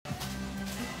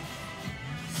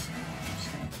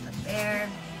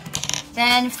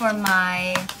Then for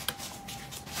my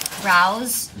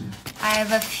brows, I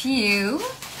have a few.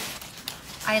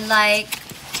 I like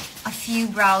a few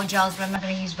brow gels, but I'm not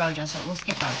going to use brow gel, so we'll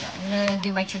skip brow gel. I'm going to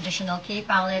do my traditional K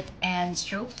palette and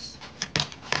strokes.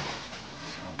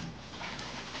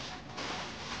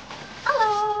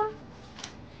 Hello!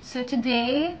 So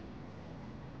today,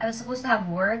 I was supposed to have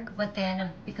work, but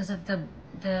then because of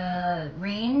the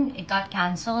rain, it got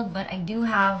canceled. But I do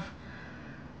have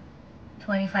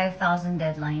 25,000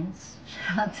 deadlines.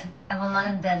 I have a lot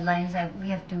of deadlines that we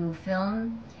have to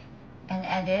film and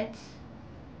edit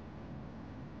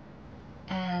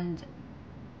and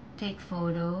take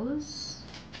photos.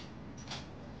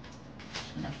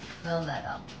 Just gonna fill that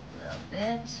up a little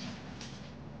bit.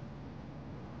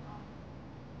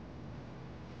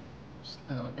 Just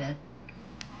a little bit.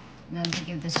 And then to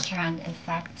give the strand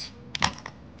effect,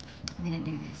 I'm gonna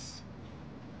do this.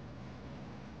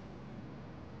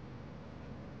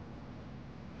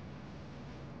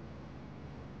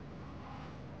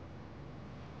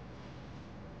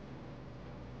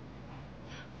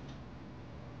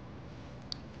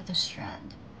 For the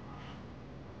strand.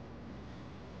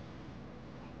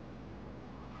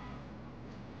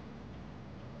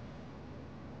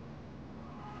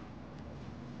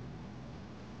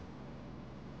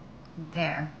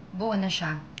 There. Buo na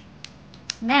siya.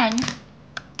 Then,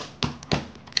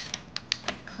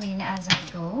 clean as I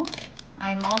go.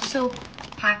 I'm also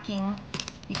packing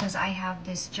because I have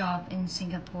this job in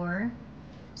Singapore.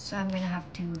 So I'm gonna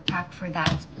have to pack for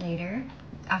that later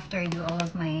after I do all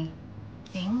of my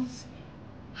things.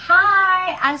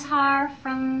 Hi, Azhar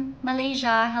from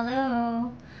Malaysia.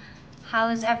 Hello.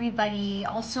 How's everybody?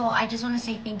 Also, I just want to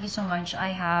say thank you so much.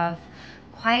 I have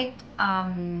quite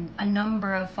a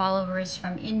number of followers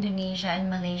from Indonesia and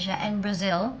Malaysia and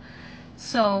Brazil.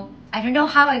 So I don't know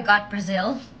how I got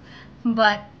Brazil,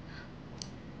 but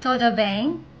todo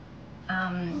bem.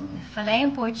 Falei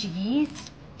em português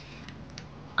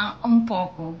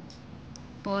pouco,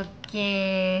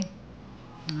 porque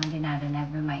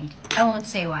never mind. I won't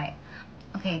say why.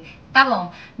 Okay, tá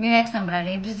bom. Meu ex-namorado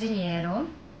é brasileiro.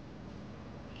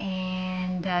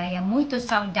 And muito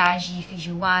saudade,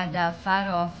 feijoada,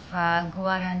 farofa,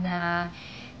 guaraná,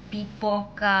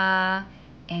 pipoca,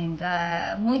 and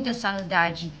muito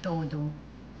saudade todo.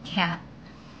 Yeah.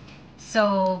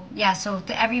 So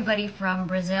to everybody from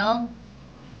Brazil,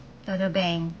 todo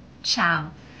bem. Ciao.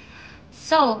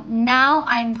 So now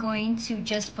I'm going to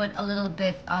just put a little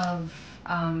bit of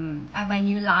my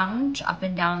new lounge up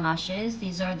and down lashes.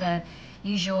 These are the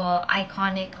usual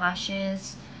iconic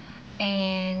lashes.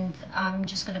 And I'm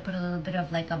just gonna put a little bit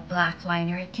of like a black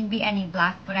liner. It can be any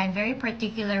black, but I'm very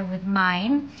particular with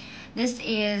mine. This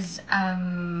is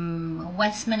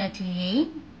Westman Atelier,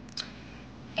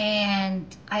 and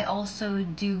I also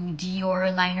do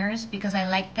Dior liners because I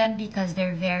like them because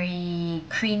they're very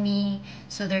creamy,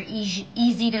 so they're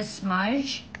easy to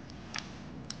smudge.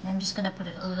 And I'm just gonna put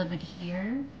it a little bit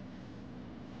here,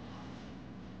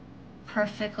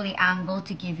 perfectly angled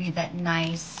to give you that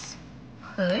nice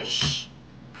push,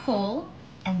 pull,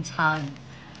 and tug.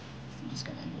 I'm just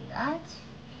gonna do that.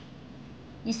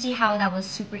 You see how that was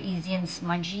super easy and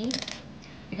smudgy?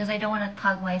 Because I don't want to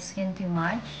tug my skin too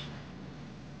much.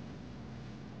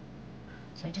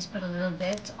 So I just put a little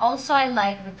bit. Also, I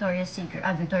like Victoria's Secret,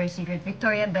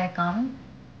 Victoria Beckham.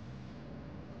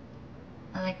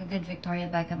 I like a good Victoria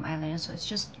Beckham eyeliner, so it's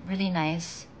just really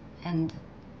nice and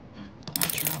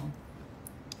natural.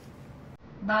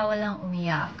 Bawal lang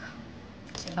umiyak.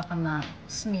 Kasi baka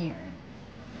ma-smear.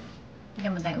 Hindi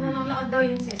mo tayo umiyak. Nanonood daw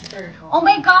yung sister ko. Oh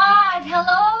my God!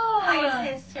 Hello!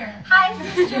 Hi, sister. Hi,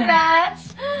 Sister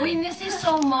Bats! We miss you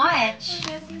so much.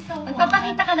 We miss you so much.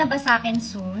 Magpapakita ka na ba sa akin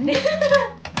soon?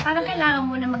 Parang kailangan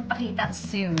mo na magpakita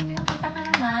soon. Kita ka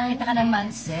naman. Kita ka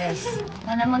naman, sis.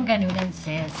 Wala naman ganunan,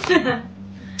 sis.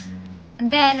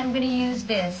 And then, I'm gonna use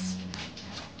this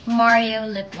Mario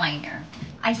lip liner.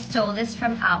 I stole this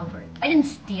from Albert. I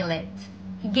didn't steal it.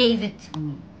 He gave it to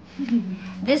me.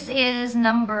 This is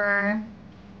number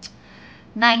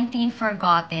 19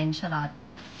 Forgotten. Charot.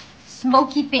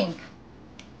 Smoky pink.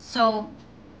 So,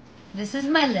 this is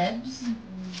my lips.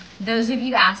 Those of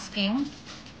you asking,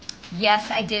 yes,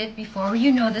 I did it before.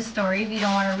 You know the story. We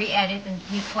don't want to re-edit and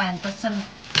recuento some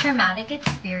traumatic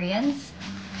experience.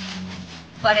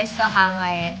 But I still have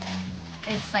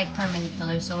it's like permanent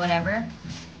filler, so whatever.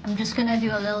 I'm just gonna do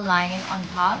a little line on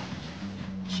top.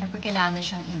 Siyempre, kailangan na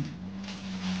siyang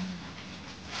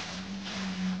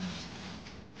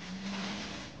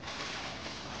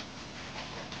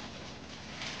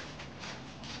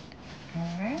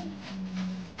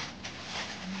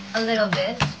a little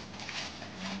bit.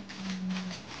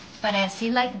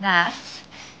 transparency like that.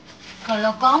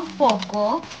 Koloko ang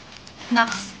poco.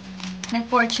 Naks,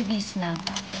 nag-Portuguese na.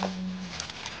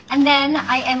 And then,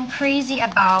 I am crazy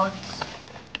about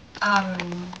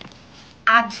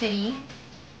Absiri.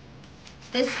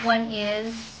 This one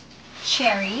is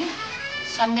cherry.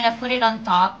 So I'm gonna put it on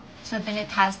top so then it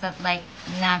has that like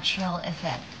natural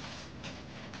effect.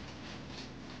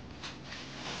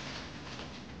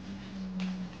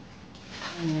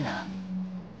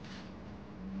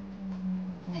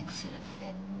 Mix it a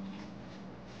bit.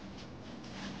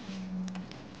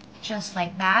 Just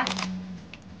like that.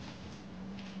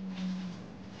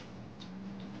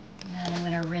 And I'm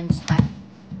gonna rinse that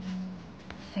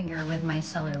finger with my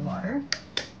cellar water.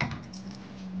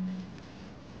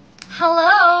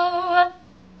 Hello!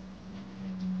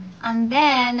 And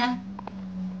then,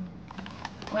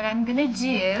 what I'm gonna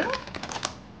do,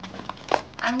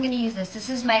 I'm gonna use this. This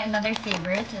is my another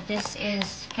favorite. This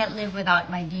is Can't Live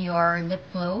Without My Dior Lip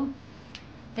Glow.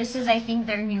 This is, I think,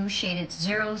 their new shade. It's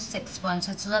 061,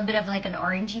 so it's a little bit of like an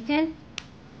orangey tint.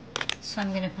 So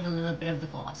I'm gonna put a little bit of the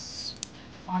gloss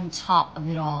on top of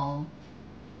it all.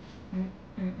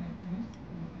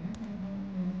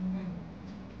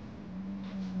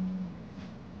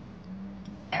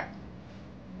 There.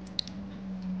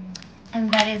 And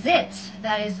that is it.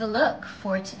 That is the look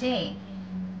for today.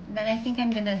 Then I think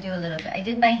I'm gonna do a little bit. I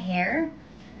did my hair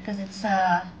because it's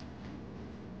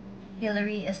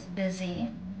Hillary is busy.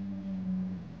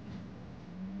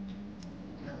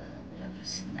 A little bit of a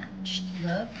snatched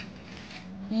look.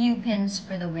 U-pins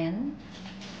for the win.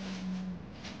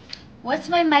 What's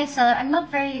my micellar? I'm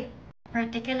not very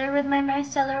particular with my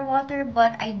micellar water,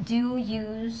 but I do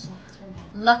use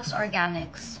Lux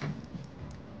Organics.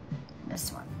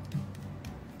 This one.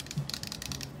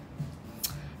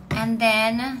 And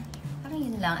then, parang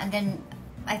yun lang. And then,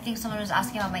 I think someone was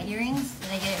asking about my earrings. Did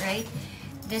I get it right?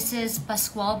 This is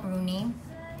Pasquale Bruni.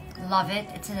 Love it.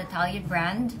 It's an Italian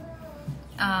brand.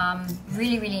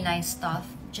 Really, really nice stuff.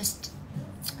 Just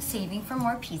saving for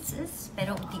more pieces.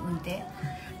 Pero unti-unti.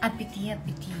 Apiti.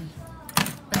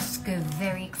 Paske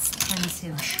very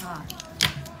expensive shot.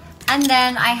 And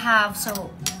then I have,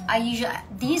 so I usually,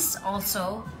 these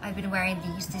also, I've been wearing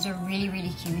these. These are really,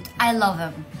 really cute. I love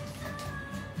them.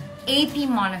 AP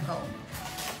Monaco.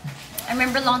 I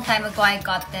remember a long time ago I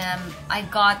got them. I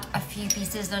got a few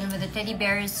pieces done with the teddy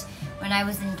bears when I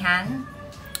was in Cannes.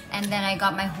 And then I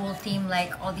got my whole theme,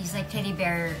 like all these like teddy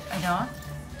bear,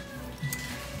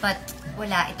 but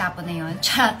wala, itapon na yun.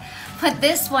 But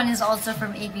this one is also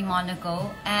from AP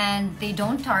Monaco and they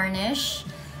don't tarnish.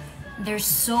 They're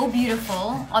so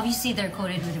beautiful. Obviously they're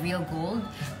coated with real gold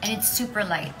and it's super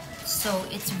light. So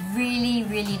it's really,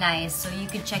 really nice. So you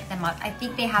could check them out. I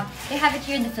think they have it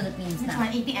here in the Philippines now. This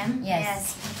one, APM?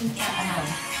 Yes. I think it's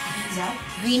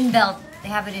Greenbelt. They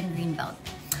have it in Greenbelt.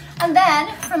 And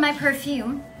then for my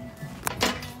perfume,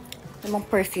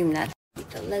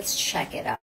 let's check it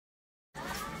out.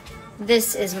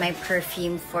 This is my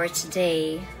perfume for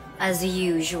today, as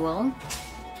usual.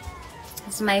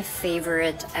 It's my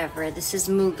favorite ever. This is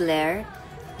Mugler.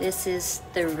 This is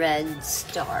the Red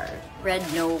Star, Red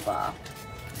Nova.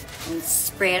 And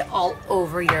spray it all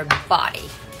over your body.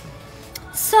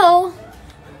 So,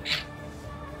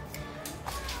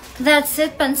 that's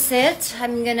it, Pansit.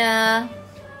 I'm gonna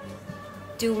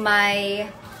do my...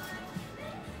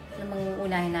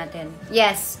 unahin natin.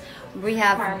 Yes, we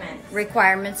have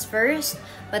requirements first.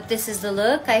 But this is the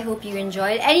look. I hope you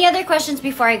enjoyed. Any other questions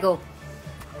before I go?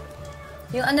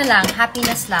 Yung ano lang,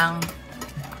 happiness lang.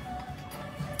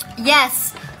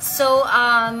 Yes, so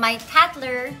my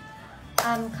Tatler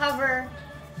cover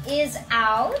is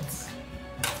out.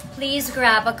 Please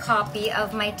grab a copy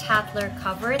of my Tatler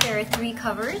cover. There are 3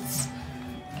 covers.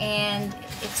 And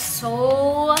it's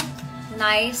so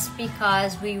nice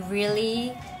because we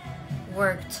really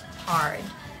worked hard.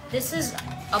 This is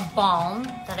a balm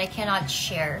that I cannot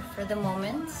share for the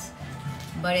moment,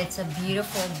 but it's a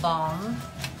beautiful balm.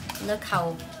 Look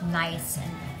how nice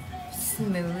and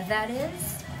smooth that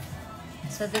is.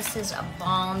 So this is a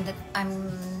balm that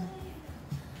I'm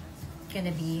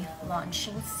gonna be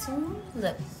launching soon.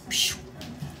 Look. The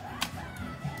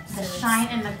shine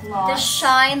and the gloss. The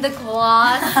shine, the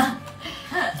gloss.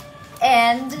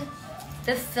 And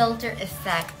the filter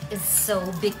effect is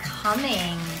so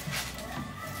becoming.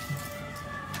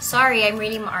 Sorry, I'm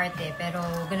really maarte, pero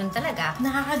ganun talaga.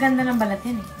 Nakakaganda ng balat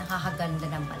yan eh. Nakakaganda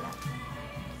ng balat.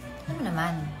 Ano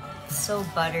naman? It's so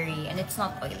buttery and it's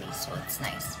not oily, so it's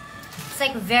nice. It's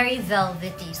like very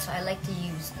velvety, so I like to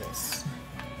use this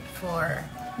for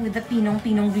with the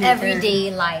pinong-pinong glitter.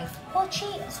 Everyday life. Oh, Chi!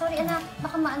 Sorry, anak.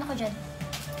 Baka maano ko dyan.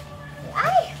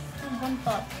 Ay! Ang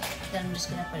buntot. then I'm just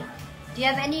gonna put it. Do you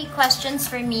have any questions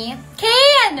for me?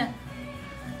 Kane!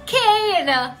 Kane!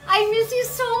 I miss you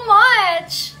so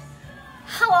much!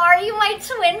 How are you, my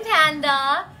twin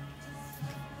panda?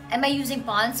 Am I using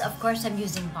Pond's? Of course I'm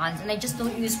using Pond's. And I just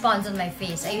don't use Pond's on my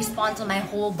face. I use Pond's on my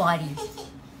whole body.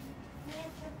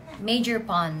 Major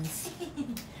Pond's.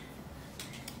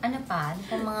 Ano pa? Ano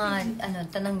pang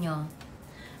mga, tanong nyo?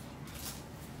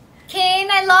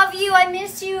 Kane, I love you. I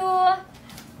miss you.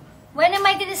 When am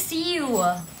I gonna see you?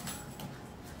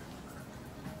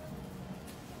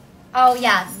 Oh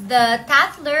yeah, the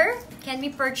Tatler can be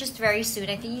purchased very soon.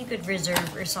 I think you could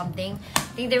reserve or something.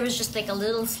 I think there was just like a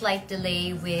little slight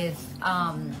delay with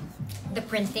the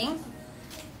printing.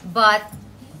 But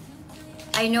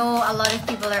I know a lot of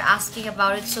people are asking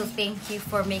about it, so thank you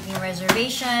for making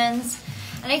reservations.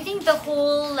 And I think the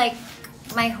whole, like,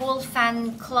 my whole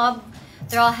fan club,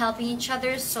 they're all helping each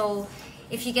other. So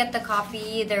if you get the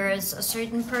copy, there is a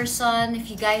certain person, if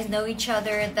you guys know each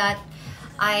other, that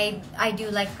I do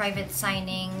like private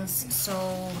signings.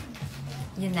 So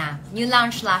yun na. New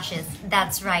Lounge Lashes.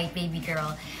 That's right, baby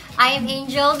girl. I am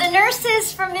Angel, the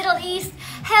nurses from Middle East.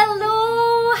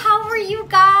 Hello! How are you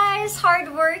guys?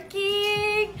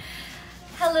 Hardworking.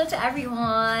 Hello to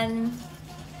everyone.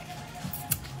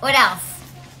 What else?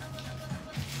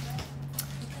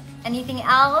 Anything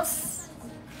else?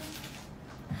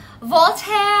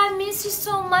 Voltaire, miss you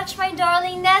so much, my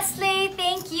darling. Nestle,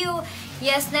 thank you.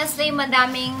 Yes, Nestle,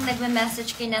 madaming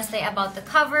nagme-message kay Nestle about the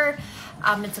cover.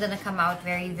 It's gonna come out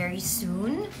very, very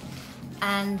soon.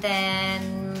 And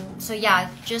then, so yeah,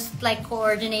 just like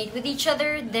coordinate with each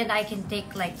other. Then I can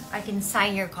take, like, I can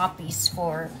sign your copies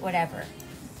for whatever.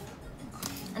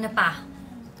 Ano pa?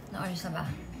 Ano oras na ba?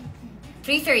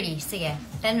 3:30. Sige,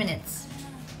 10 minutes.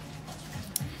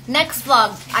 Next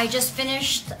vlog. I just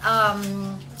finished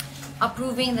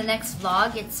approving the next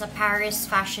vlog. It's a Paris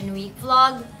Fashion Week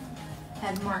vlog.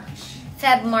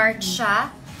 Feb March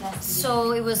siya.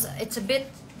 So it's a bit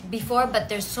before, but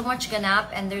there's so much ganap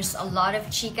and there's a lot of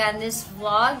chika in this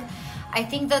vlog. I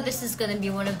think that this is gonna be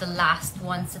one of the last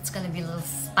ones that's gonna be a little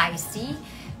spicy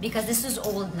because this is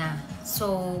old na.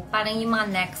 So parang yung mga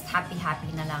next happy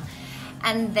na lang.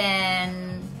 And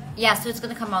then yeah, so it's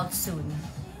gonna come out soon.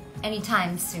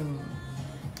 Anytime soon.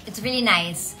 It's really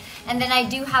nice. And then I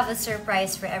do have a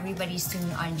surprise for everybody soon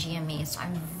on GMA. So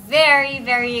I'm very,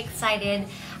 very excited.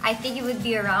 I think it would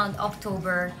be around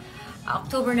October,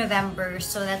 November.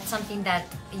 So that's something that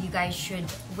you guys should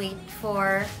wait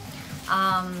for.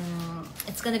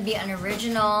 It's gonna be an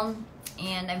original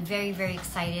and I'm very, very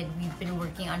excited. We've been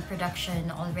working on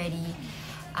production already.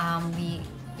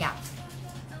 Yeah.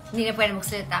 Hindi na pwede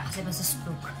magsalita kasi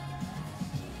masaspook.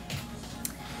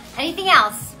 Anything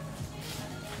else?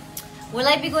 Will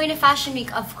I be going to Fashion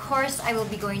Week? Of course I will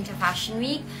be going to Fashion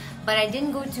Week, but I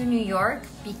didn't go to New York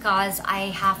because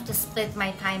I have to split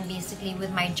my time basically with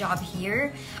my job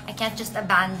here. I can't just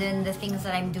abandon the things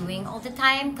that I'm doing all the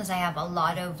time because I have a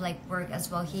lot of like work as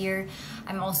well here.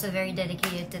 I'm also very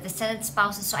dedicated to the Senate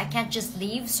spouses, so I can't just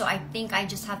leave. So I think I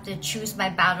just have to choose my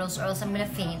battles or else I'm gonna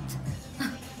faint.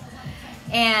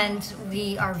 And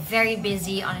we are very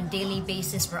busy on a daily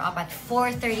basis. We're up at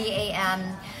 4:30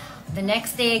 a.m. the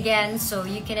next day again, so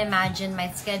you can imagine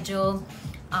my schedule.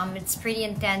 It's pretty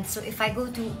intense. So if I go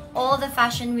to all the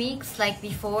fashion weeks like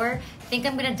before, I think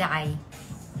I'm gonna die.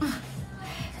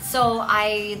 So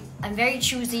I'm very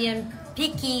choosy and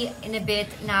picky in a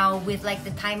bit now with like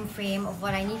the time frame of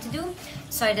what I need to do.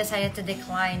 So I decided to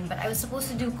decline. But I was supposed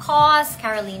to do COS,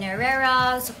 Carolina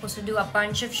Herrera, supposed to do a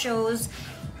bunch of shows,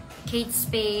 Kate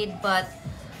Spade, but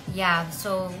yeah,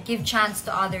 so give chance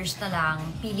to others na lang.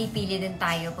 Pili-pili din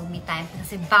tayo pag may time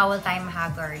kasi bawal tayo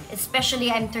mahagard.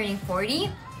 Especially I'm turning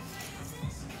 40.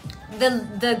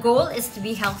 The goal is to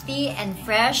be healthy and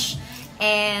fresh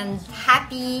and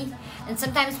happy. And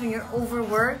sometimes when you're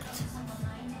overworked,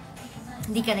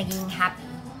 hindi ka naging happy.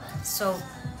 So,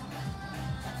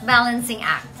 balancing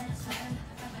act.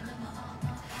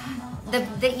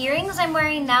 The earrings I'm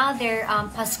wearing now, they're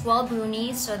Pasquale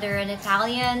Bruni, so they're an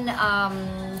Italian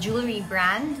jewelry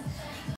brand.